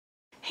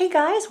Hey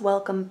guys,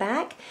 welcome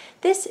back.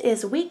 This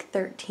is week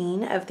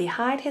 13 of the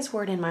Hide His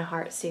Word in My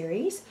Heart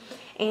series,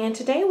 and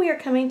today we are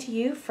coming to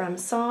you from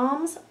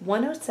Psalms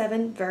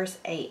 107 verse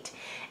 8.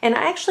 And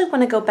I actually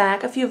want to go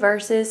back a few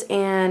verses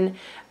and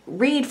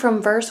read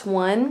from verse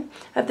 1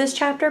 of this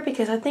chapter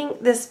because I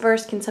think this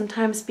verse can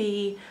sometimes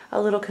be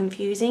a little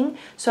confusing.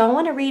 So I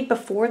want to read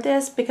before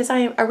this because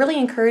I really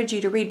encourage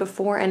you to read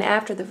before and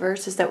after the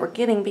verses that we're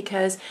getting,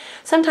 because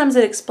sometimes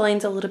it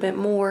explains a little bit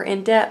more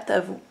in depth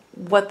of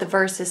what the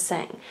verse is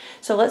saying.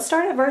 So let's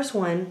start at verse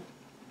 1,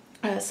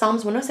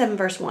 Psalms 107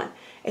 verse 1.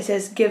 It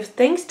says, "Give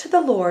thanks to the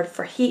Lord,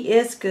 for he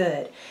is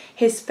good.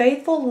 His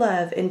faithful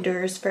love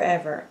endures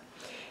forever.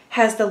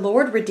 Has the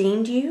Lord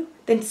redeemed you?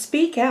 Then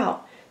speak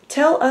out.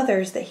 Tell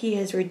others that he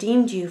has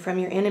redeemed you from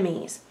your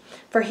enemies.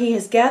 For he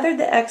has gathered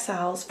the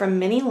exiles from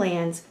many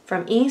lands,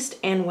 from east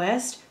and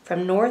west,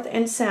 from north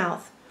and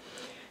south.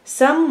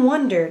 Some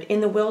wandered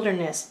in the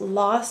wilderness,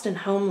 lost and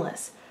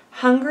homeless,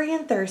 hungry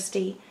and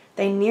thirsty.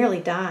 They nearly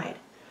died.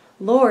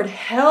 Lord,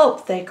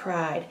 help, they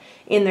cried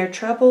in their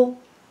trouble,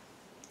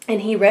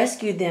 and he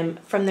rescued them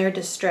from their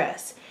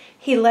distress.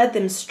 He led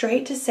them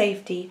straight to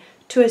safety,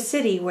 to a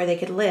city where they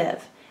could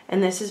live."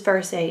 And this is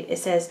verse 8. It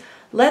says,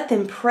 "Let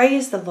them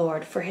praise the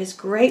Lord for his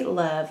great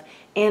love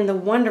and the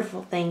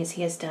wonderful things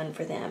he has done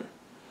for them."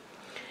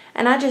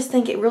 And I just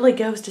think it really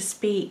goes to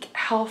speak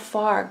how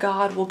far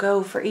God will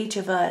go for each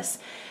of us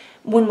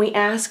when we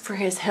ask for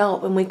his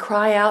help and we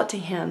cry out to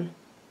him.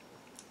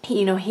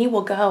 He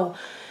will go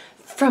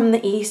from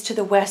the east to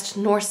the west,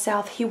 north,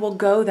 south. He will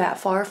go that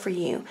far for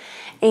you.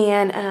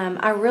 And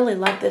I really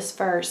love this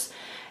verse.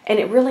 And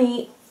it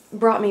really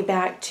brought me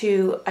back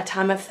to a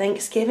time of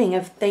thanksgiving,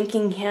 of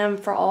thanking him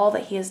for all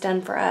that he has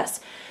done for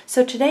us.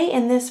 So today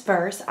in this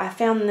verse, I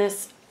found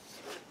this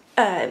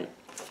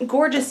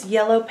gorgeous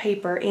yellow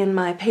paper in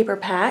my paper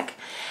pack.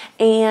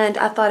 And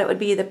I thought it would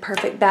be the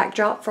perfect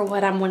backdrop for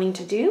what I'm wanting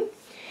to do.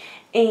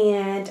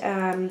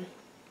 And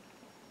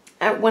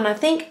when I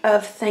think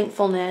of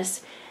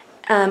thankfulness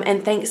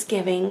and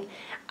Thanksgiving,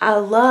 I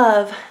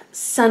love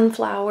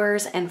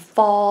sunflowers and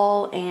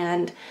fall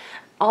and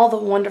all the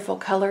wonderful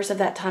colors of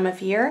that time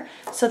of year.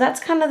 So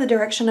that's kind of the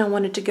direction I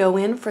wanted to go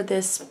in for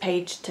this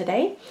page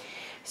today.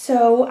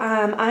 So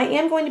I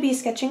am going to be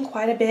sketching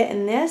quite a bit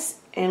in this,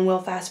 and we'll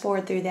fast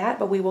forward through that,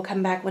 but we will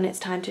come back when it's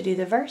time to do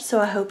the verse. So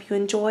I hope you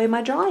enjoy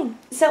my drawing.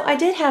 So I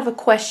did have a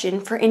question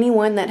for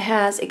anyone that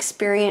has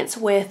experience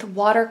with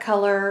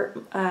watercolor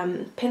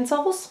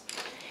pencils.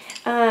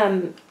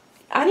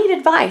 I need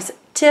advice,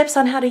 tips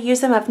on how to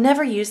use them. I've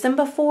never used them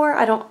before.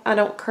 I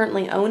don't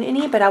currently own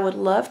any, but I would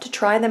love to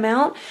try them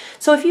out.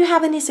 So if you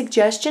have any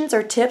suggestions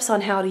or tips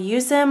on how to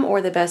use them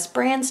or the best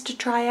brands to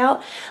try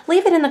out,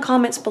 leave it in the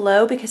comments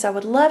below, because I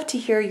would love to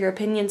hear your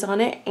opinions on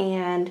it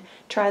and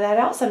try that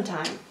out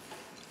sometime.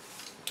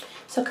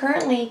 So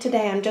currently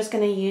today I'm just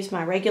going to use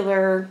my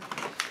regular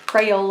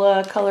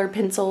Crayola colored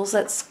pencils.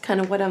 That's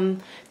kind of what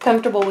I'm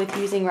comfortable with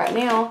using right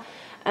now.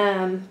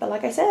 But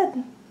like I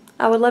said,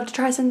 I would love to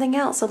try something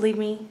else, so leave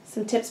me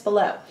some tips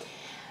below.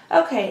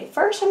 Okay,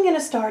 first I'm going to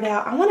start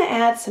out, I want to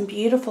add some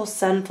beautiful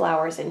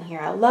sunflowers in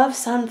here. I love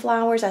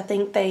sunflowers. I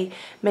think they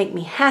make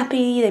me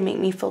happy. They make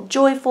me feel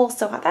joyful.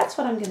 So that's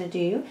what I'm going to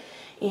do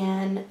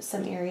in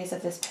some areas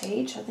of this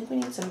page. I think we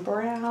need some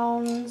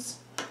browns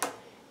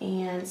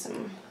and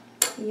some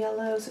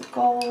yellows and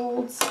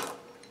golds. I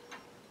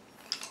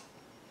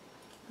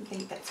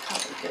think that's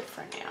probably good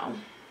for now.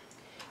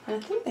 And I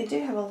think they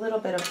do have a little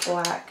bit of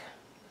black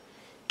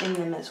in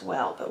them as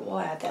well, but we'll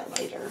add that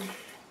later.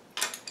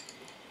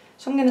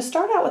 So I'm going to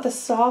start out with a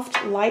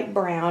soft light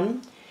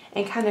brown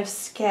and kind of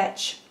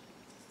sketch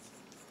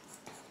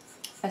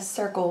a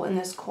circle in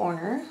this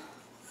corner.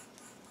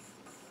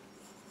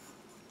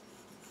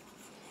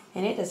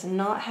 And it does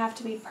not have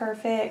to be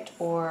perfect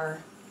or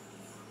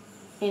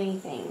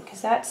anything, because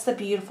that's the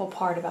beautiful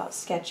part about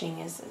sketching,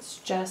 is it's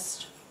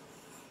just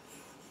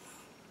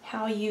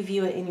how you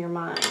view it in your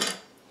mind.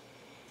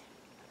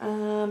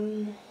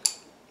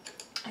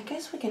 I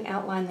guess we can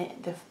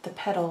outline the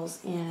petals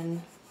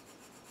in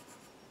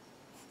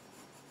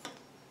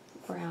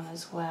brown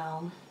as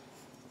well.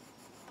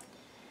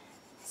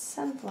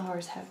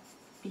 Sunflowers have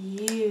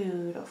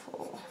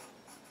beautiful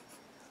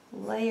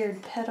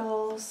layered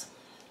petals.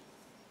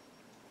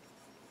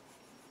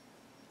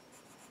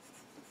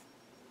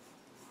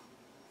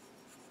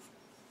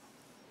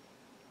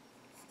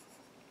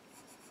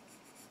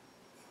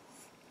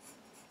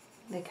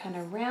 They kind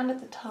of round at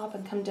the top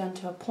and come down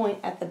to a point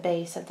at the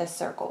base of the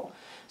circle.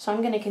 So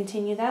I'm going to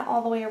continue that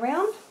all the way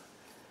around.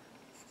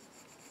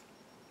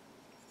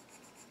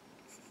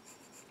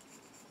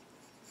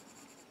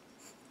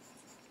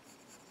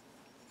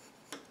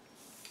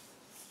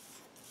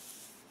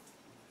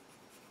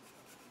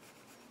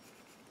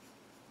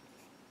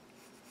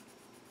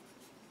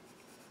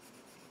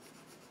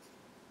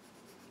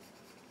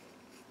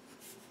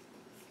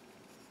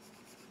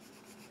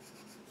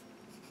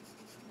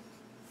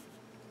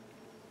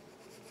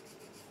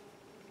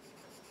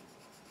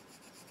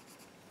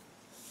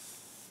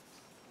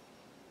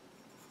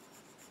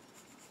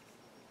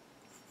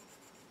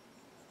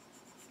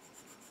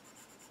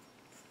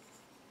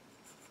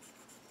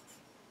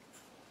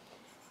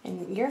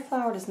 And your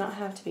flower does not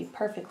have to be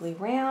perfectly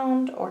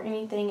round or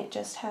anything. It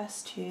just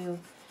has to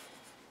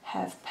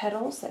have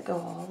petals that go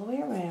all the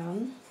way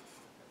around.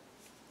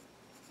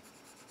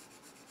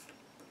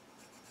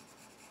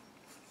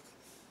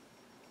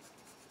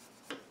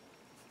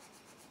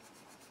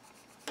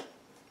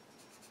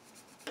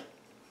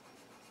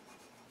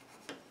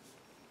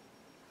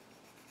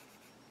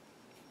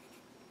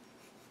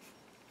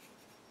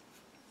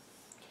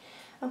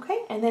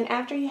 Okay, and then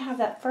after you have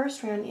that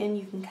first round in,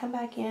 you can come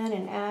back in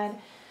and add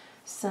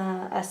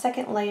a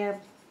second layer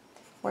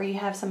where you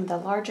have some of the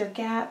larger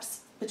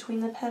gaps between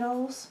the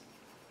petals.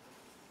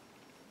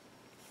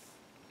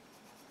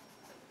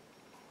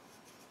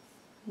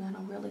 And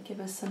that'll really give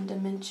us some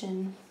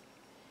dimension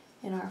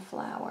in our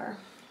flower.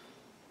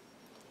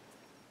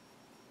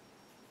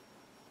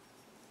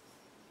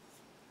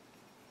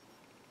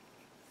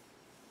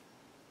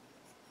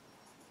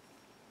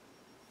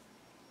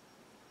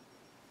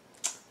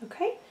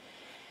 Okay,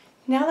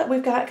 now that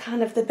we've got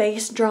kind of the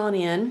base drawn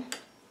in,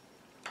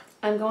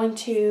 I'm going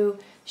to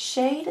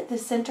shade the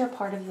center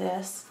part of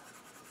this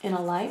in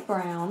a light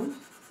brown.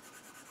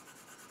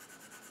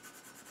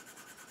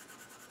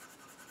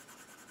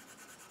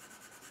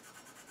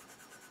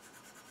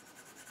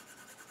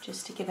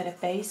 Just to give it a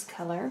base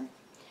color.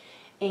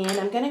 And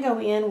I'm going to go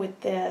in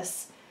with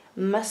this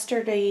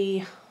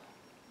mustardy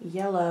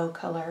yellow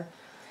color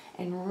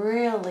and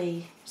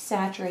really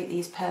saturate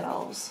these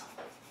petals.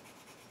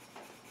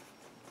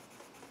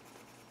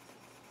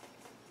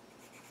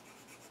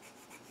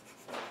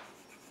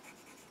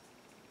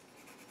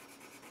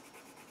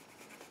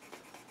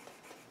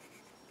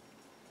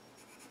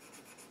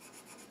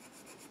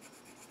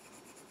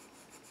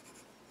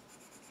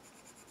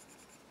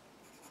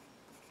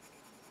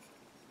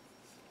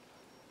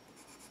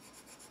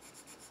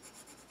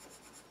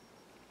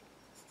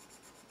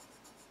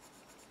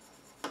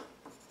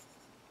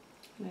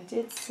 And I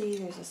did see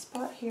there's a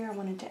spot here I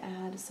wanted to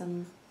add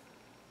some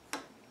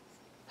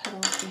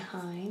petals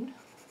behind.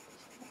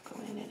 So I'll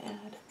go in and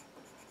add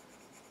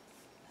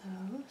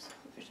those.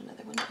 There's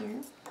another one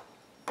here.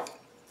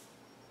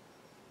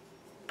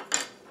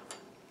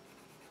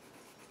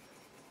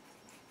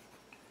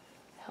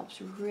 Helps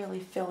really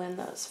fill in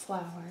those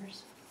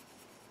flowers.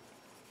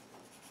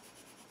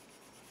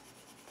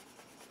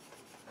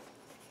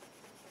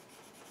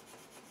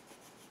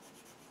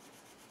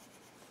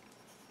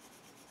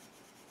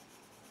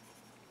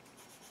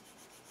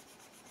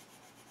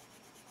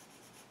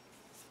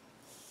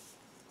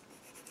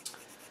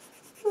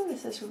 Ooh,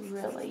 this is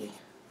really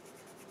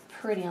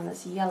pretty on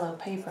this yellow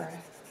paper.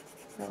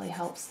 Really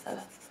helps the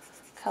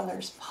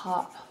colors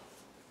pop.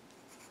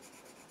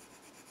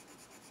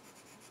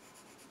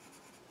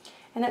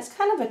 And it's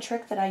kind of a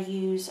trick that I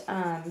use,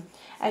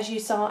 as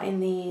you saw in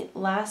the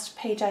last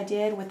page I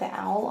did with the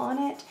owl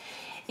on it.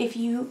 If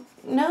you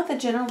know the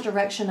general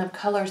direction of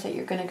colors that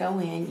you're going to go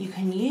in, you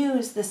can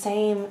use the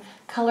same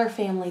color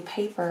family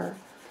paper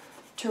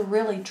to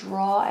really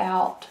draw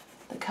out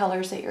the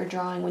colors that you're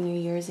drawing when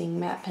you're using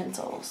matte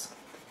pencils.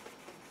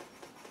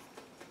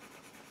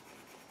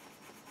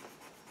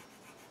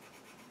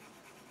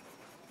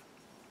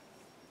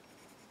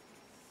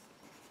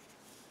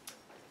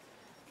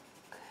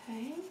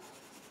 Okay.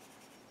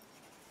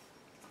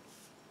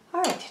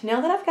 Alright, now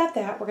that I've got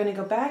that, we're going to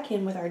go back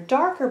in with our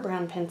darker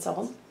brown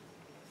pencil.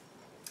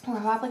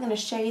 We're probably going to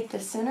shade the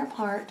center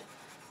part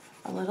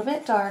a little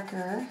bit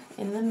darker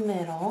in the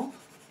middle.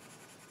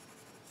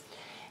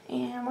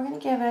 And we're going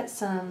to give it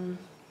some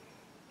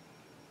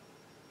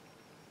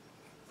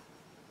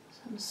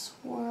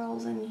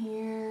swirls in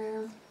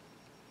here.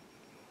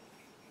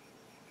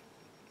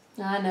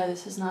 Now I know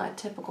this is not a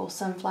typical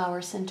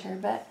sunflower center,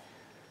 but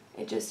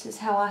it just is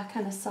how I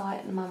kind of saw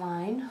it in my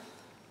mind.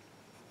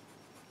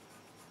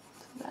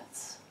 So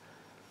that's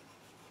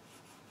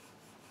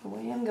the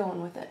way I'm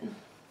going with it.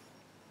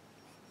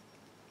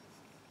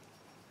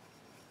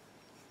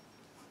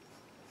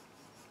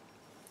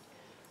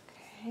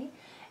 Okay,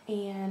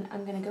 and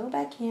I'm going to go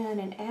back in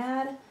and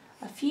add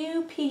a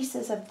few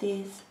pieces of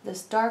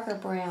this darker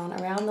brown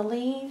around the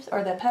leaves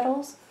or the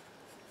petals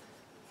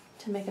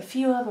to make a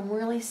few of them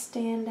really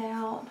stand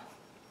out.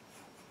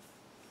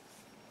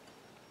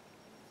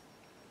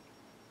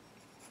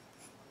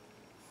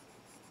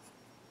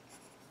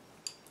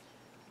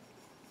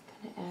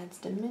 Kind of adds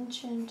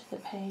dimension to the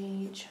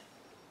page.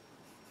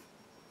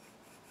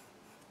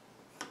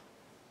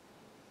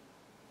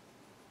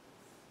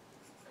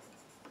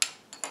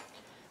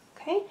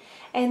 Okay,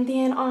 and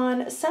then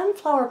on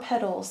sunflower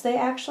petals, they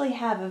actually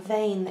have a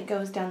vein that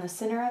goes down the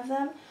center of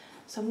them.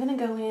 So I'm going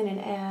to go in and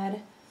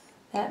add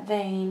that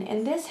vein.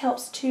 And this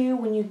helps too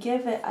when you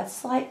give it a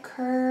slight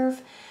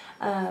curve.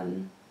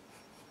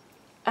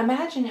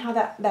 Imagine how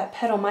that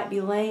petal might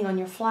be laying on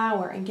your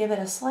flower and give it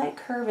a slight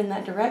curve in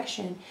that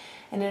direction,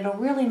 and it'll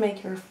really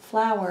make your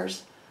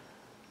flowers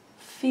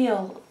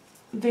feel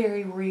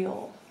very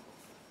real.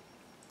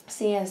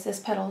 See, as this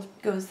petal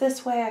goes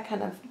this way, I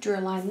kind of drew a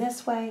line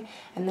this way,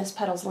 and this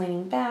petal's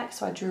leaning back,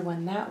 so I drew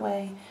one that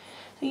way.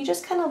 So you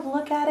just kind of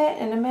look at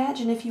it and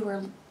imagine if you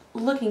were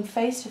looking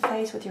face to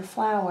face with your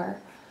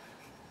flower,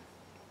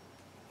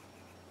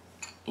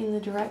 in the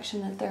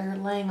direction that they're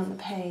laying on the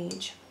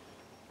page.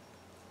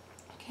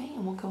 Okay,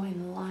 and we'll go ahead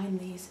and line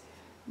these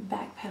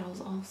back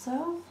petals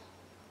also.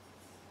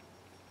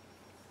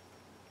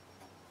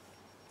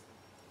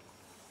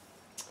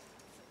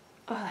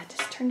 Oh, that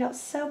just turned out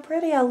so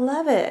pretty. I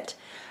love it.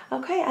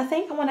 Okay, I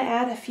think I want to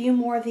add a few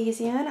more of these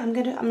in. I'm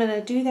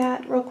gonna do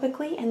that real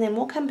quickly, and then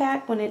we'll come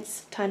back when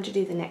it's time to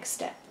do the next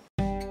step.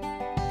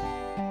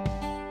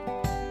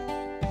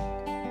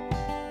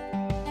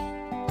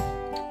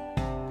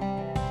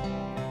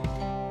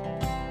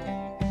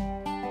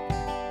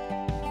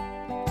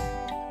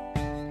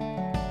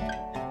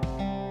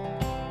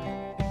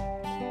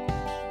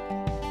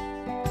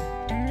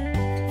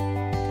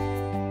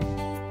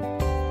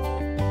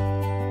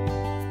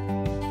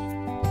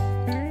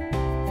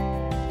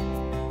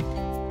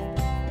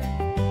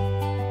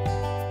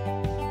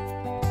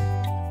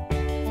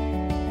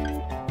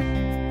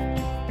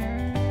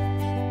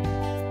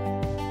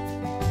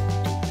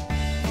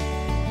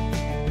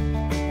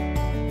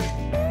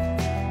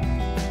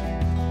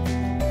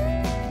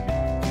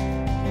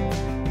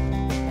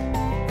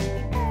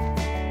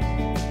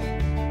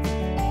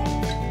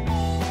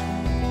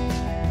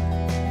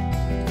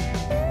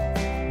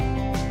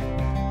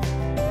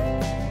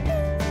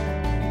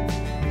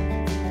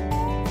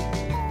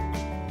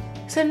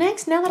 So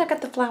next, now that I've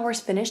got the flowers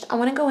finished, I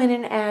want to go in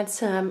and add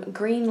some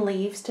green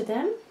leaves to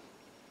them.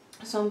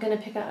 So I'm going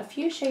to pick out a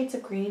few shades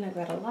of green. I've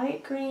got a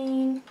light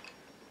green,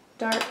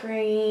 dark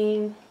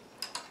green,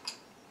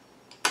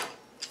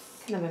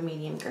 kind of a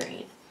medium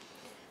green.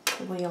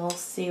 So we'll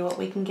see what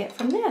we can get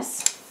from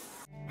this.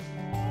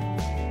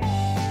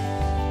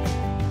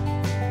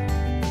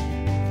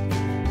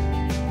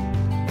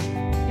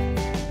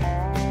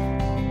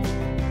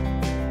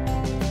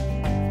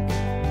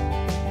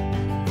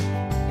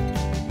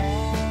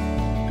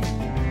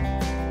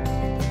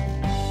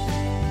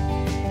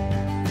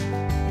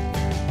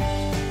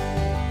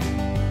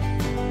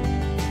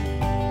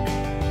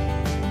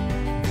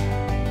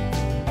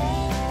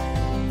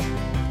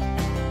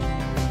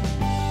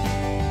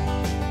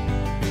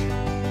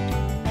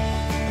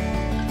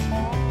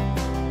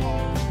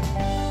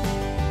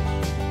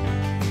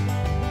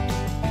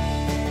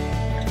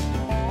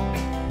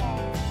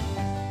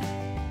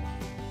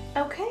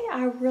 Okay,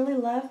 I really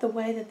love the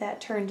way that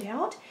that turned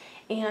out,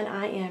 and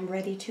I am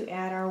ready to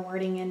add our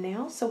wording in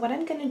now. So what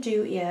I'm going to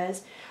do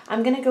is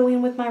I'm going to go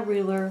in with my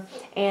ruler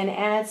and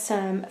add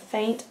some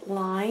faint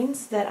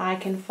lines that I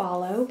can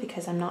follow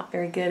because I'm not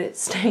very good at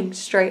staying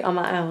straight on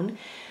my own.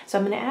 So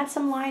I'm going to add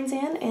some lines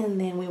in, and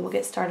then we will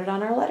get started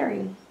on our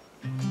lettering.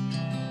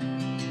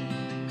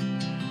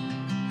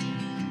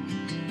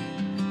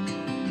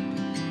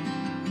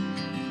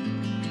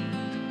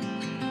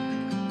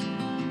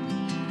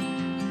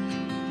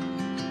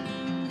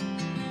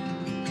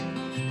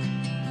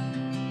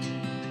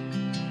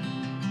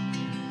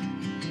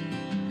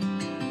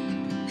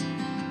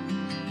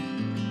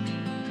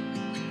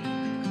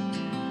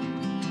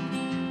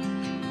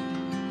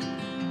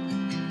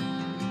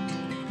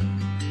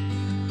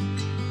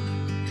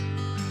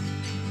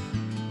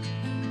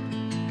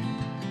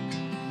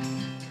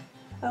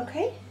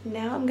 Okay,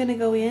 now I'm going to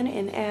go in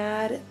and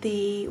add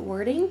the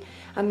wording.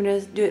 I'm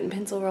going to do it in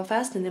pencil real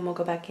fast, and then we'll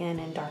go back in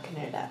and darken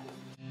it up.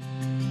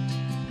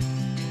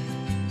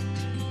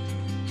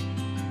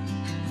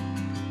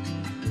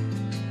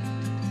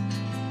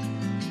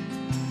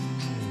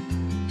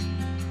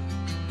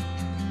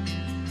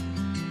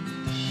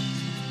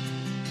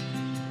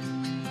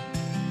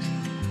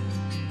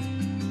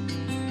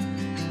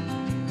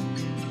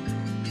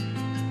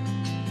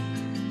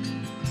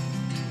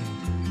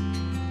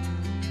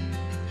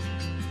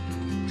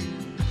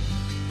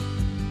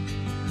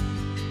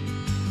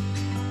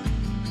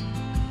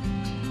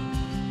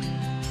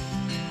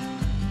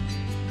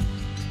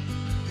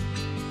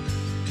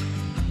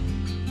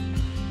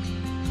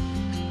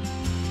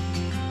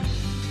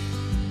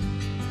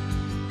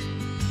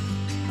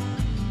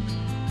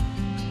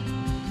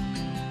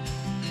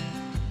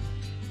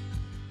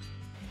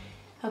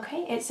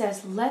 Okay, it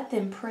says, "Let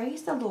them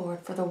praise the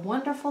Lord for the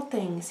wonderful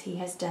things He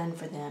has done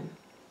for them."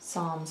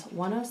 Psalms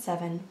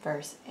 107,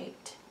 verse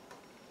 8.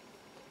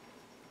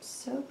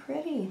 So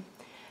pretty.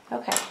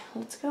 Okay,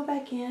 let's go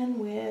back in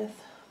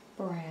with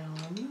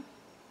brown.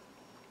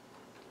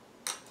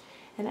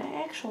 And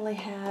I actually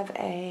have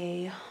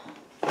a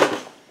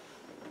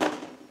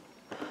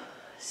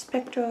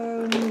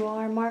Spectro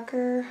Noir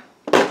marker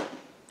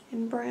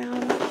in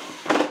brown.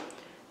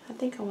 I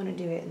think I want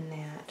to do it in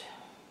that.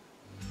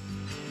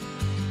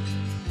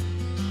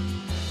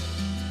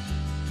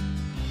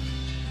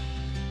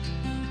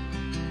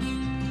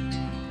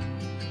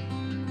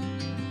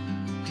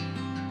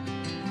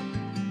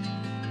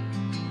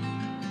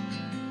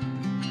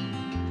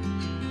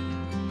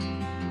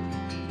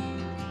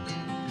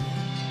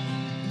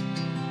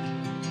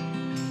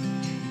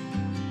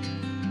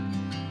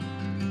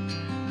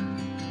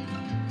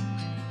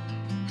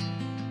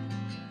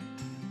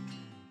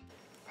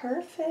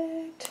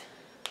 Perfect.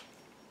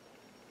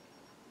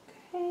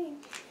 Okay.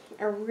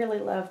 I really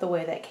love the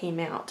way that came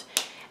out.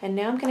 And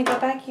now I'm going to go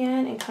back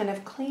in and kind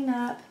of clean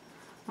up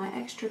my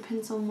extra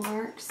pencil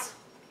marks.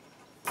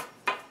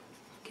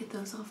 Get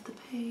those off the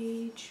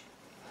page.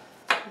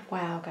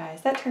 Wow,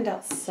 guys, that turned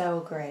out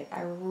so great.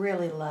 I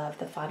really love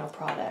the final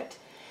product.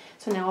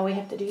 So now all we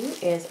have to do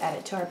is add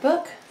it to our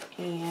book,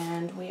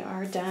 and we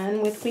are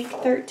done with week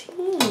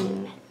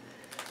 13.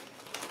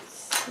 Let's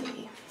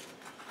see.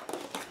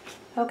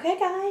 Okay,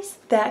 guys,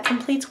 that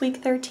completes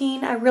week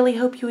 13. I really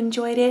hope you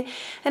enjoyed it,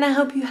 and I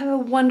hope you have a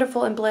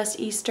wonderful and blessed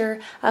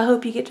Easter. I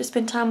hope you get to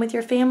spend time with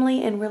your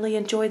family and really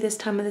enjoy this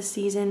time of the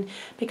season,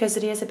 because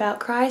it is about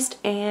Christ,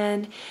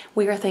 and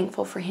we are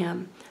thankful for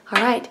Him.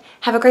 All right,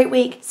 have a great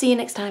week. See you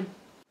next time.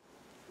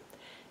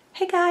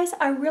 Hey guys,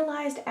 I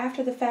realized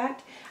after the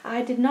fact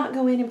I did not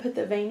go in and put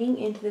the veining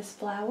into this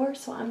flower,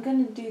 so I'm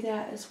going to do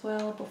that as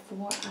well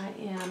before I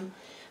am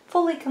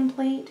fully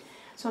complete.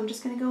 So I'm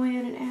just going to go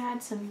in and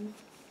add some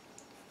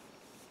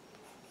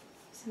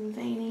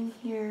veining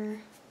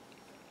here.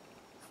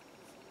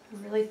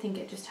 I really think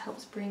it just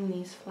helps bring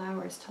these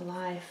flowers to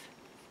life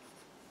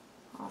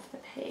off the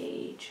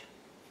page.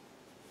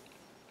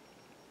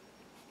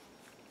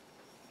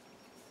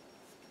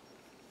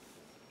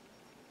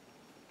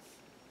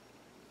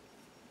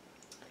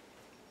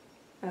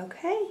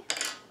 Okay.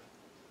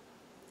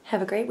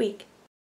 Have a great week.